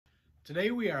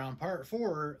Today we are on part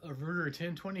 4 of Ruger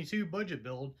 1022 budget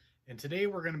build, and today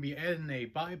we're going to be adding a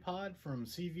bipod from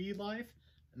CvLife,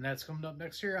 and that's coming up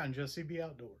next here on Just CB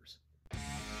Outdoors.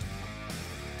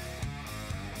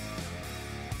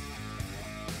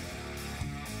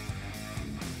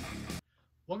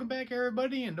 Welcome back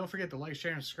everybody, and don't forget to like,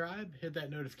 share, and subscribe, hit that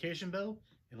notification bell,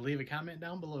 and leave a comment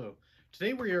down below.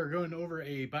 Today we are going over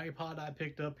a bipod I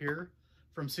picked up here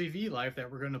from CvLife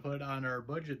that we're going to put on our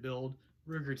budget build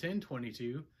Ruger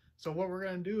 1022. So what we're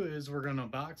going to do is we're going to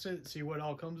box it, see what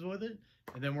all comes with it,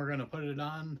 and then we're going to put it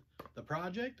on the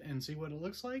project and see what it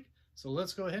looks like. So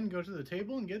let's go ahead and go to the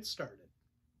table and get started.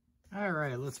 All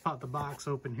right, let's pop the box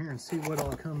open here and see what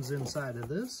all comes inside of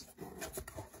this.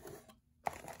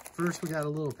 First, we got a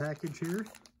little package here.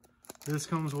 This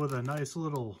comes with a nice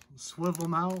little swivel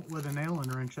mount with an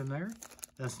Allen wrench in there.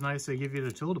 That's nice. They give you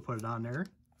the tool to put it on there.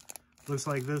 Looks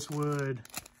like this would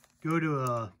go to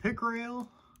a pick rail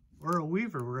or a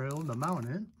weaver rail to mount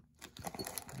it.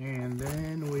 And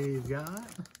then we've got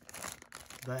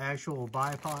the actual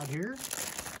bipod here.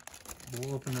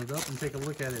 We'll open it up and take a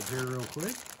look at it here real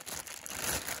quick.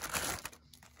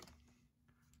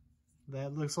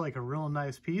 That looks like a real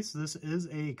nice piece. This is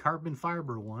a carbon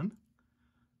fiber one.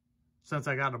 Since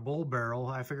I got a bull barrel,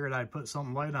 I figured I'd put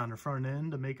something light on the front end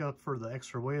to make up for the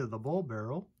extra weight of the bull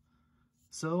barrel.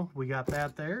 So we got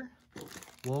that there.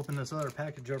 We'll open this other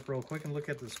package up real quick and look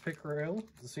at this pick rail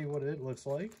to see what it looks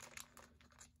like.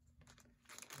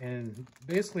 And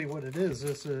basically what it is,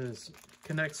 this is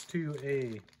connects to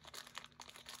a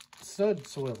stud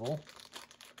swivel.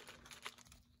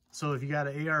 So if you got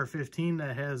an AR-15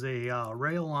 that has a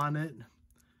rail on it,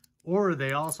 or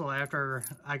they also, after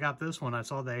I got this one, I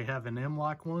saw they have an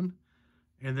M-lock one.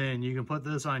 And then you can put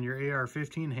this on your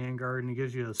AR-15 handguard and it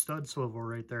gives you a stud swivel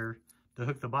right there to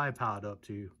hook the bipod up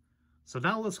to. So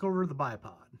now let's go over the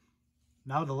bipod.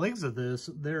 Now the legs of this,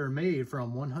 they're made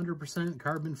from 100%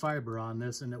 carbon fiber on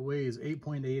this, and it weighs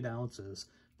 8.8 ounces.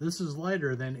 This is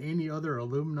lighter than any other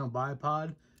aluminum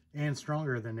bipod and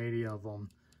stronger than any of them.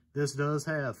 This does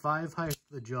have 5 height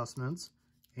adjustments,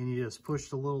 and you just push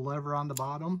the little lever on the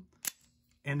bottom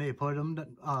and they put them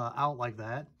out like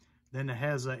that. Then it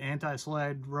has an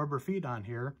anti-slide rubber feet on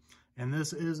here, and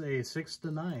this is a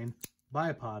 6-to-9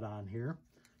 bipod on here.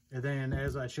 And then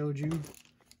as I showed you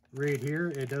right here,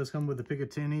 it does come with a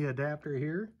Picatinny adapter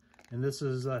here, and this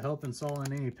is help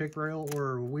installing any pick rail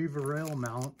or weaver rail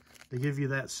mount to give you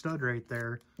that stud right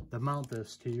there to mount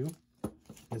this to.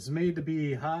 It's made to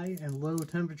be high and low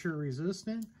temperature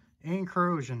resistant and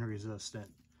corrosion resistant.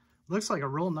 Looks like a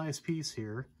real nice piece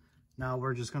here. Now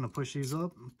we're just going to push these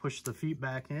up and push the feet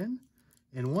back in.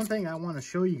 And one thing I want to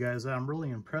show you guys that I'm really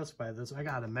impressed by this, I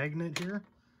got a magnet here.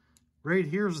 Right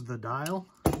here's the dial,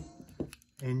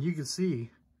 and you can see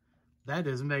that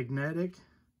is magnetic.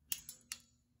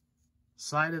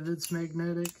 Side of it's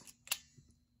magnetic.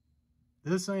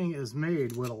 This thing is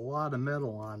made with a lot of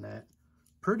metal on that.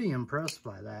 Pretty impressed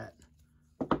by that.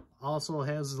 Also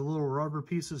has the little rubber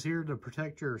pieces here to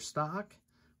protect your stock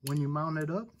when you mount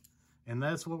it up. And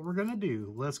that's what we're gonna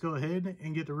do. Let's go ahead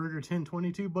and get the Ruger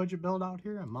 1022 budget belt out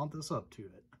here and mount this up to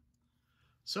it.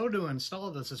 So to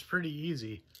install this is pretty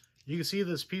easy. You can see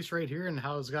this piece right here and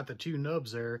how it's got the 2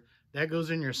 nubs there. That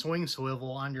goes in your swing swivel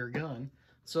on your gun.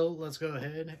 So let's go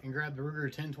ahead and grab the Ruger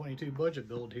 1022 budget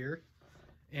build here.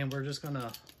 And we're just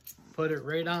gonna put it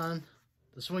right on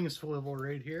the swing swivel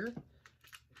right here.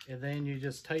 And then you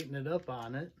just tighten it up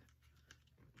on it.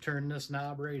 Turn this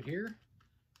knob right here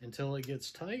until it gets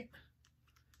tight.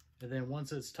 And then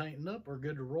once it's tightened up, we're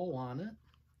good to roll on it.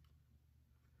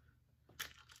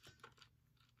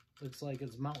 Looks like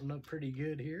it's mounting up pretty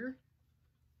good here.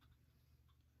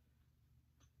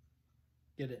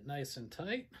 Get it nice and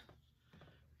tight.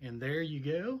 And there you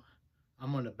go.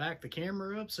 I'm going to back the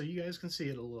camera up so you guys can see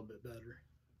it a little bit better.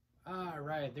 All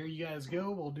right, there you guys go.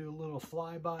 We'll do a little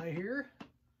flyby here.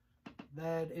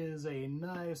 That is a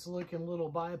nice looking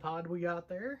little bipod we got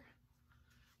there.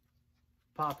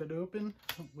 Pop it open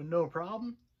with no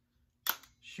problem.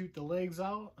 Shoot the legs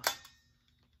out.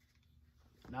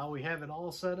 Now we have it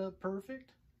all set up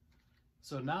perfect.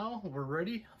 So now we're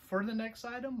ready for the next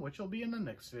item, which will be in the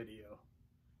next video.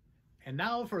 And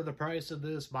now for the price of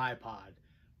this bipod.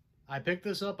 I picked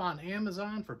this up on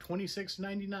Amazon for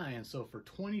 $26.99. So for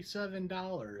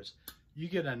 $27, you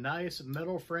get a nice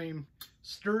metal frame,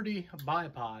 sturdy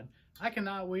bipod. I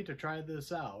cannot wait to try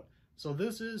this out. So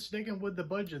this is sticking with the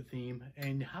budget theme,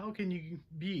 and how can you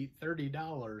beat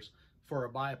 $30 for a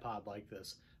bipod like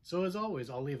this? So as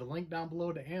always, I'll leave a link down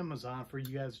below to Amazon for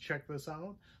you guys to check this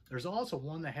out. There's also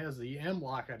one that has the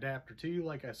M-lock adapter too,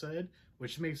 like I said,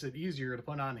 which makes it easier to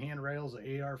put on handrails,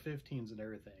 AR-15s and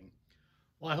everything.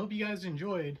 Well, I hope you guys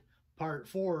enjoyed part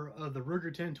 4 of the Ruger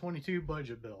 1022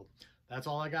 budget build. That's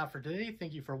all I got for today.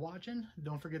 Thank you for watching.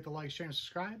 Don't forget to like, share, and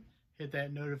subscribe. Hit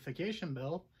that notification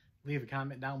bell. Leave a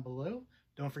comment down below.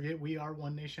 Don't forget we are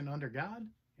one nation under God.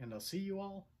 And I'll see you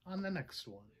all on the next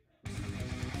one.